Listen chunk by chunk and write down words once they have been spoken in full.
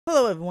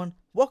Hello everyone,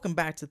 welcome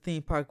back to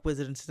Theme Park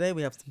Wizard, and today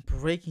we have some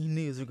breaking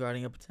news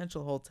regarding a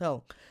potential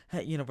hotel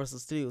at Universal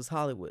Studios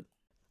Hollywood.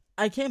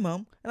 I came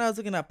home and I was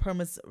looking at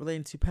permits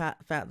relating to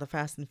the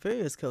Fast and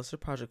Furious coaster,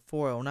 Project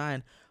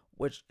 409,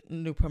 which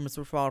new permits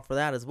were filed for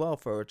that as well,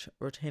 for a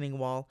retaining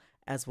wall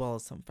as well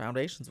as some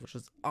foundations, which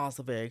was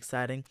also very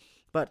exciting.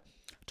 But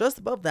just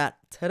above that,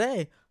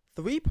 today,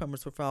 3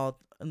 permits were filed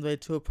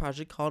related to a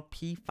project called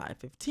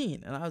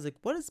P515, and I was like,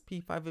 what is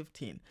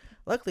P515?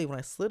 Luckily, when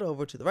I slid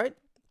over to the right,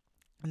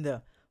 in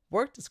the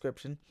work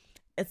description,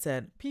 it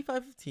said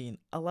P515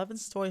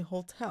 11-story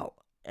hotel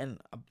and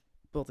a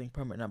building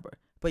permit number.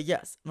 But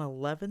yes, an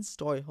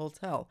 11-story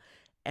hotel,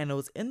 and it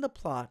was in the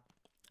plot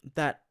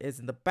that is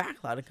in the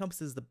back lot,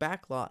 encompasses the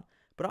back lot,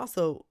 but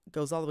also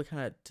goes all the way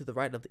kind of to the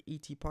right of the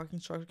ET parking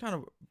structure, kind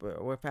of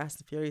where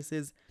Fast and Furious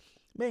is.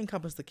 May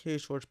encompass the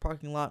Curious George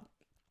parking lot.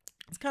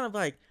 It's kind of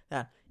like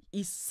that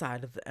east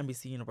side of the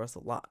NBC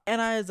Universal lot.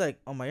 And I was like,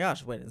 oh my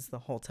gosh, wait, it's the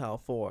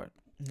hotel for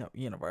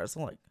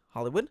Universal, like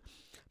Hollywood?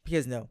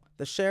 Because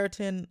the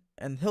Sheraton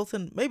and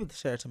Hilton, maybe the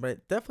Sheraton,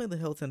 but definitely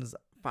the Hilton is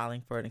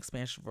filing for an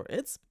expansion for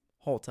its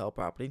hotel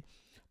property.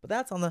 But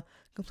that's on the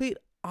complete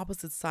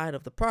opposite side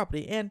of the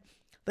property, and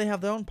they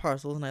have their own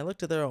parcels, and I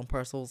looked at their own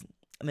parcels,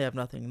 and they have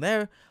nothing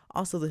there.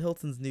 Also, the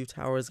Hilton's new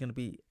tower is going to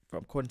be,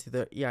 according to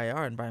their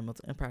EIR,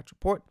 Environmental Impact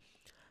Report,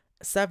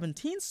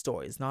 17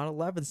 stories, not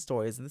 11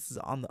 stories, and this is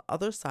on the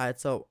other side,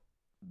 so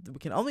we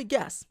can only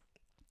guess,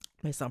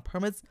 based on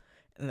permits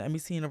and the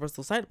NBC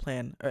Universal Site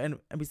Plan, or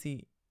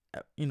NBC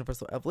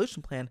Universal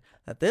Evolution Plan,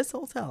 that this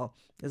hotel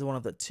is one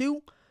of the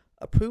 2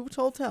 approved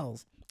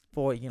hotels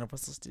for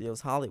Universal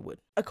Studios Hollywood.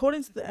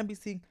 According to the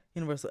NBC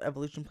Universal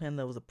Evolution Plan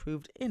that was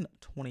approved in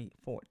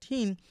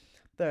 2014,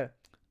 the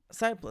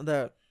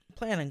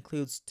plan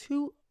includes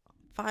 2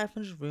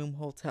 500-room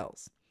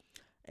hotels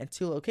and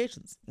 2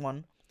 locations.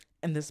 One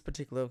in this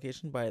particular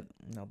location by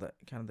the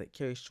kind of the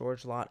Curious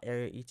George lot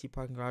area, ET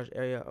parking garage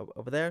area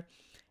over there.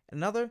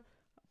 Another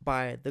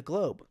by the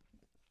Globe.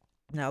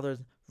 Now there's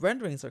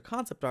renderings or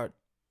concept art,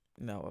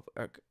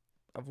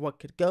 of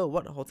what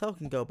hotel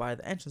can go by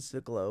the entrance to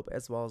the Globe,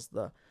 as well as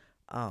the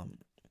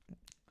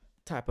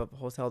type of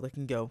hotel that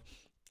can go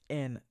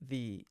in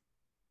the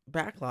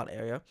backlot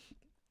area.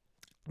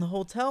 The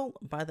hotel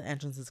by the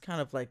entrance is kind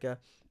of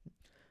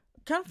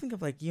think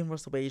of like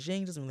Universal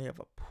Beijing. Doesn't really have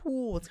a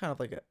pool. It's kind of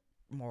like a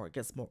more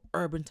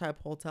urban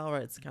type hotel,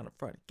 right? It's kind of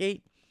front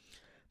gate.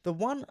 The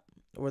one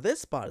where this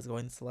spot is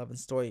going, this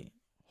 11-story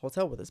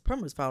hotel where this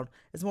permit was found,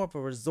 is more of a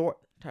resort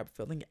type of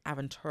feel. Think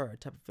Aventura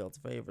type of feel. It's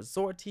very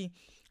resorty,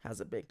 has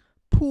a big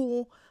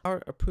pool.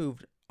 Are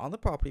approved on the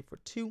property for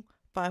 2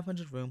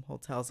 500-room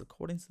hotels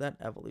according to that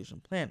evolution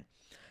plan.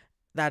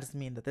 That doesn't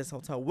mean that this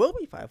hotel will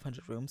be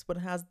 500 rooms, but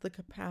it has the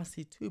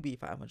capacity to be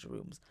 500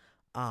 rooms.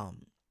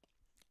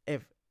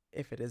 If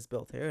it is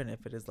built here, and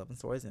if it is 11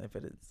 stories, and if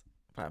it is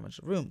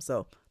 500 rooms.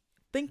 So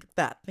think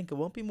it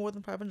won't be more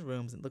than 500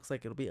 rooms. It looks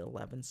like it'll be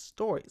 11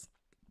 stories.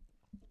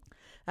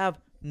 I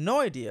have no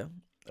idea,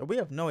 or we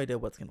have no idea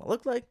what's going to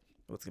look like,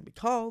 what's going to be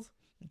called.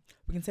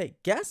 We can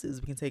take guesses,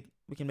 we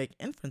can make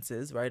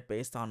inferences, right,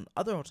 based on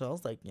other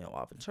hotels like,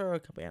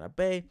 Aventura, Cabana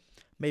Bay.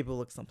 Maybe we'll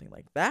look something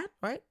like that,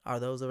 right? Are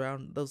those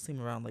seem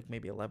around like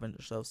maybe 11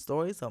 or so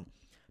stories. So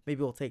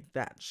maybe we'll take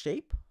that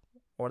shape,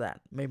 or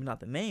that, maybe not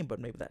the name, but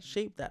maybe that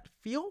shape, that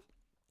feel,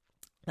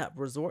 that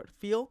resort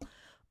feel.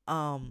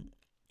 And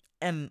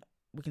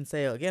we can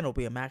say, again, it'll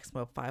be a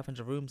maximum of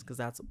 500 rooms because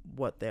that's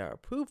what they're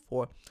approved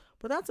for.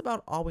 But that's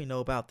about all we know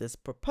about this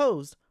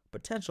proposed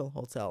potential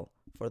hotel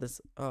for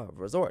this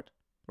resort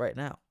right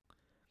now.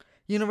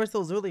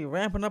 Universal is really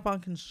ramping up on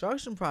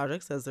construction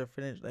projects as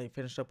they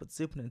finished up with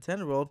Super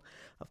Nintendo World.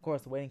 Of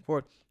course, waiting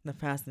for the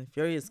Fast and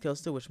Furious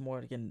coaster, which more,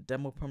 again,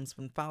 demo permits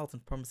been filed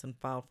and permits been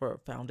filed for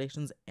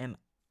foundations and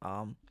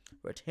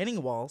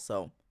retaining walls.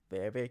 So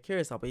very, very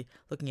curious. I'll be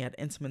looking at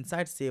Intamin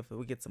site to see if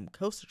we get some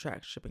coaster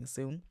tracks shipping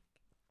soon.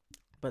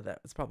 But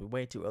it's probably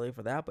way too early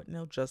for that.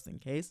 But just in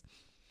case.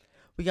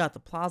 We got the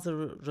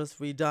plaza just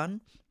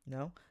redone.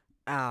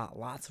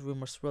 Lots of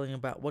rumors swirling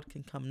about what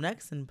can come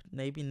next, and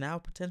maybe now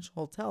potential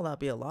hotel. That'll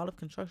be a lot of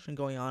construction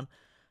going on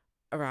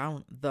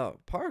around the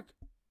park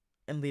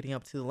and leading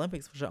up to the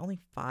Olympics, which are only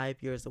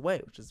 5 years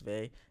away, which is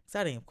very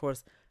exciting. Of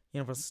course,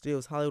 Universal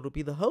Studios Hollywood will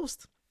be the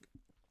host,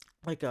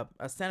 like a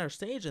center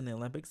stage in the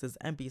Olympics, as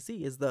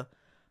NBC is the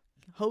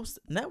host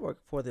network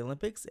for the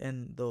Olympics,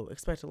 and they'll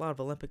expect a lot of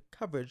Olympic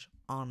coverage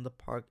on the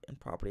park and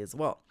property as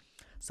well.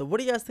 So what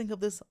do you guys think of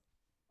this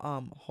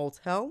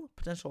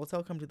potential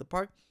hotel coming to the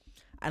park?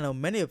 I know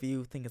many of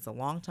you think it's a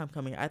long time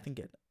coming. I think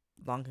it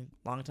long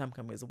time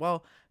coming as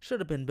well. Should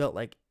have been built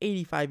like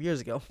 85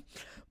 years ago.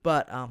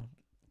 But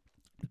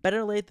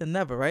better late than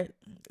never, right?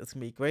 It's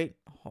gonna be great.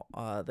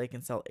 They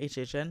can sell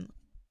HHN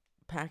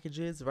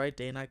packages, right?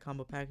 Day and night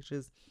combo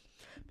packages.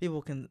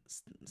 People can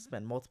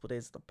spend multiple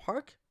days at the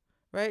park,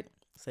 right?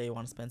 Say you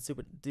want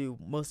to do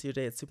most of your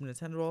day at Super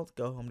Nintendo World,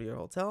 go home to your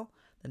hotel,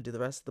 then do the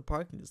rest of the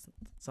park and do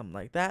something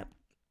like that.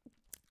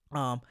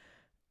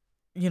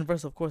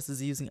 Universal, of course,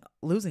 is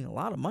losing a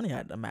lot of money,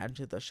 I'd imagine,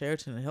 to the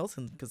Sheraton and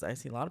Hilton, because I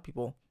see a lot of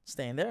people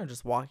staying there and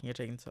just walking or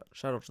taking the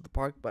shuttle to the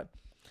park. But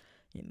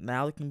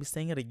now they can be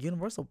staying at a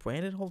Universal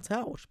branded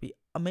hotel, which would be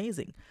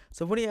amazing.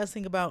 So, what do you guys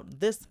think about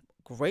this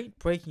great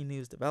breaking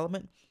news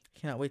development?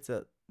 Cannot wait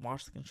to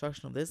watch the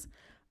construction of this.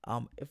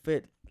 If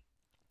it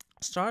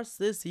starts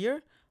this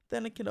year,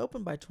 then it can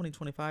open by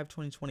 2025,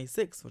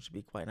 2026, which would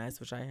be quite nice,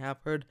 which I have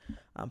heard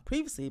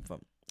previously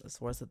from the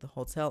source that a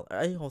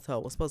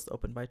hotel was supposed to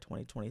open by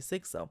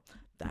 2026. So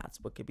that's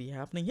what could be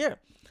happening here.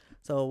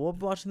 So we'll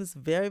be watching this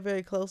very,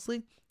 very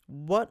closely.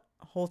 What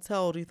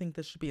hotel do you think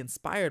this should be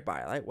inspired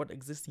by? Like what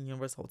existing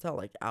Universal hotel,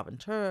 like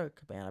Aventura,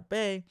 Cabana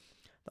Bay,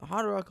 the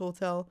Hard Rock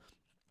Hotel?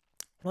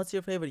 What's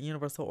your favorite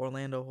Universal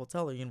Orlando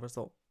hotel or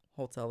Universal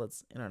hotel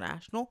that's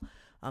international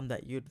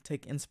that you'd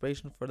take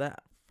inspiration for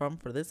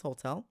this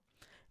hotel?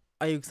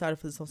 Are you excited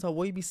for this hotel?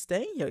 Will you be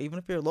staying here even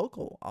if you're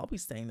local? I'll be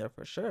staying there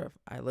for sure.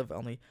 I live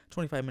only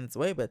 25 minutes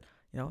away, but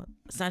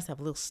it's nice to have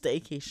a little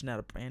staycation at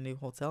a brand new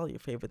hotel,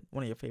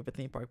 one of your favorite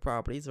theme park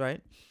properties,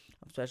 right?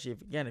 Especially if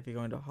you're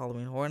going to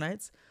Halloween Horror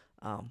Nights,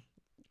 and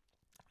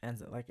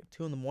like at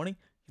 2 in the morning,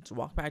 you just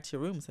walk back to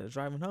your room instead of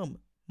driving home.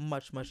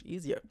 Much, much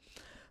easier.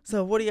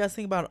 So what do you guys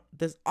think about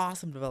this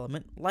awesome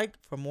development? Like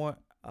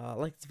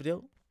this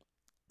video,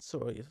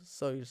 so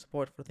your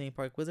support for Theme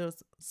Park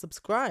Wizards.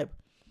 Subscribe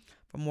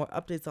for more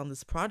updates on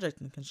this project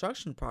and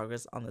construction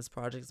progress on this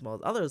project, as well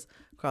as others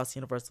across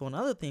Universal and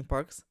other theme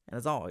parks. And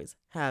as always,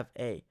 have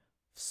a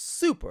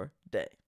super day.